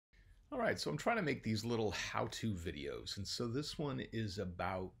All right, so I'm trying to make these little how-to videos, and so this one is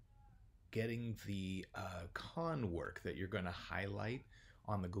about getting the con work that you're going to highlight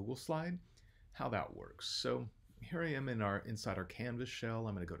on the Google slide, how that works. So here I am inside our Canvas shell.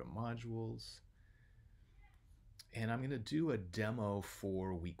 I'm going to go to Modules, and I'm going to do a demo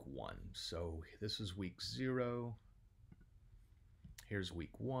for week 1. So this is week 0. Here's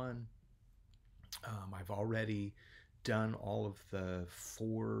week 1. I've already done all of the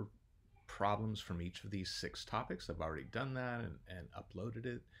 4 problems from each of these 6 topics. I've already done that and uploaded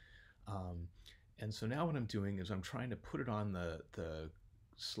it. And so now what I'm doing is I'm trying to put it on the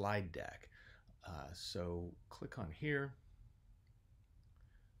slide deck. So click on here.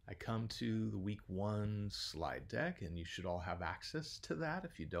 I come to the week 1 slide deck, and you should all have access to that.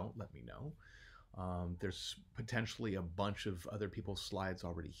 If you don't, let me know. There's potentially a bunch of other people's slides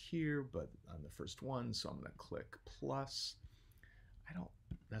already here, but on the first one, so I'm going to click plus. I don't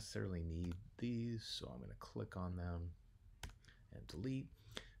necessarily need these, so I'm going to click on them and delete.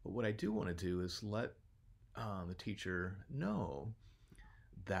 But what I do want to do is let the teacher know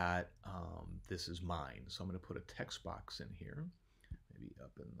that this is mine. So I'm going to put a text box in here, maybe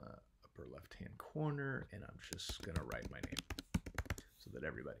up in the upper left-hand corner, and I'm just going to write my name so that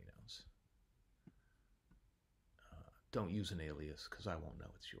everybody knows. Don't use an alias because I won't know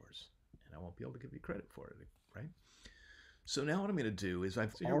it's yours, and I won't be able to give you credit for it, right? So now what I'm going to do is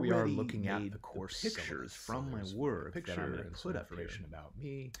Here we are looking at the course pictures from my work that I'm going to put up information here. about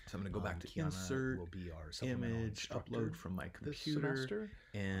me. So I'm going to go back to Kiana insert, will be our image, upload from my computer,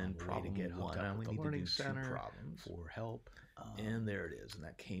 and problem get hooked 1. I up only with the need to Learning do 2 Center problems for help. and there it is, and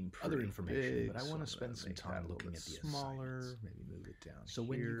that came pretty Other information, big, but I so want I'm to spend gonna some make time that a little looking bit at the smaller, assignments. maybe move it down So here.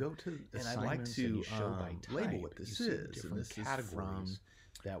 when you go to And I'd like assignments to and you show by label type, what this you see is, and different this is categories from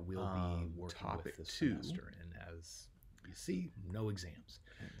that we'll be working topic with this 2. semester. And as you see, no exams.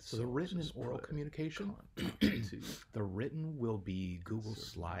 And So the written and just oral put communication, topic 2. the written will be Google Insert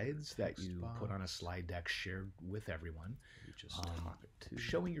Slides that text you put on a box. slide deck shared with everyone. Just Um, topic 2.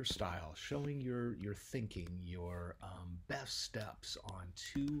 Showing your style, showing your thinking, your best steps on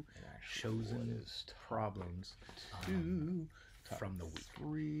 2 chosen problems 2 from the week.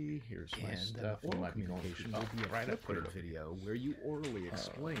 3. Here's my And stuff. oral You might be going communication through- will be a right up flipgrid here. video where you orally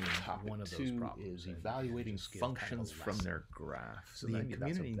explain Topic one of those 2 problems. is and evaluating just give kind of a functions from lesson. their graph. So the maybe that's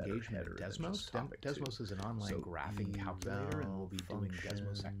a community better engagement header at than just Desmos. topic 2. Desmos is an online So graphing calculator, and we'll be doing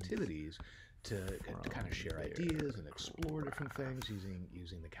Desmos function activities to kind of share their ideas and explore different things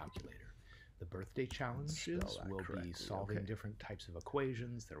using the calculator. The birthday challenges Spell that will be correctly, solving okay. different types of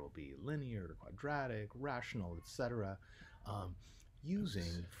equations. There will be linear, quadratic, rational, etc.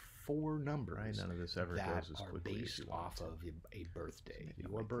 Using 4 numbers Right, none of this ever that goes as are quickly as based you want off it to. of a birthday, Maybe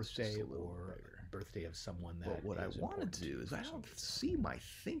I'll your make this just birthday a little or bigger. birthday of someone that But what I is want important to do is you I for don't some reason. see my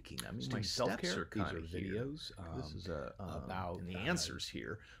thinking. I mean, Just my in steps self-care, are these kind are of here. videos This is about and the answers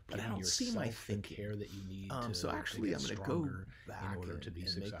here, but I giving don't see my yourself the thinking. care that you need So to actually, get I'm going to go stronger back in order and, to be and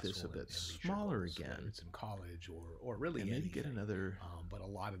successful make this a bit and reach your smaller goals, whether again, it's in college or really and maybe anything. get another But a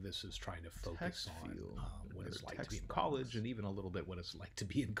lot of this is trying to focus text on field, what it's another like to be in text college, box. and even a little bit what it's like to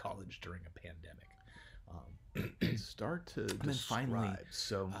be in college during a pandemic. and start to And then finally, describe.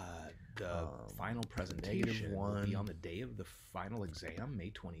 So the final presentation will be -1 on the day of the final exam,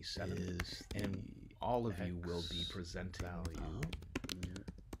 May 27th, is and the all of you will be X presenting value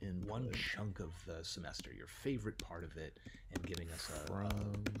in one chunk of the semester, your favorite part of it, and giving us a from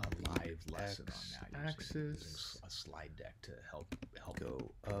live lesson on X that using axis. a slide deck to help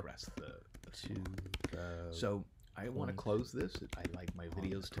Go progress the to the So I want to point close this. I like my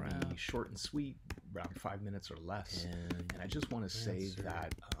videos to be graph. short and sweet, around 5 minutes or less. and And I just want to say answer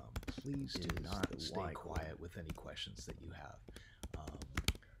that please do is not the stay Y quiet coordinate. with any questions that you have.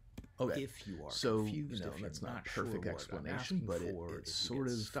 Okay. If you are So, confused, you know, if you're that's not not perfect sure what I'm explanation, asking but for, it if you sort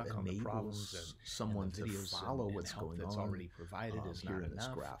get of stuck on the problems enables and someone the to videos follow and what's help going that's on already provided is here not in this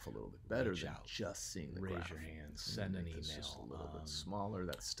enough. graph a little bit better Reach than out. just seeing the Raise graph. your hand, I'm send gonna an make this just a email, little bit smaller.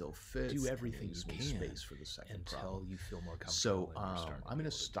 That still fits. do and everything leaves you me can space for the second until problem. you feel more comfortable. So and you're starting I'm going be to able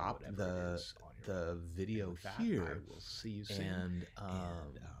do stop whatever it is on your own. the video With that, here, I will see you soon. and have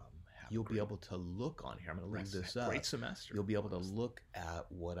a you'll be great able to look on here. I'm going to leave this up. Great semester. You'll be able to look at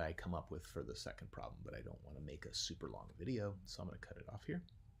what I come up with for the second problem, but I don't want to make a super long video, so I'm going to cut it off here.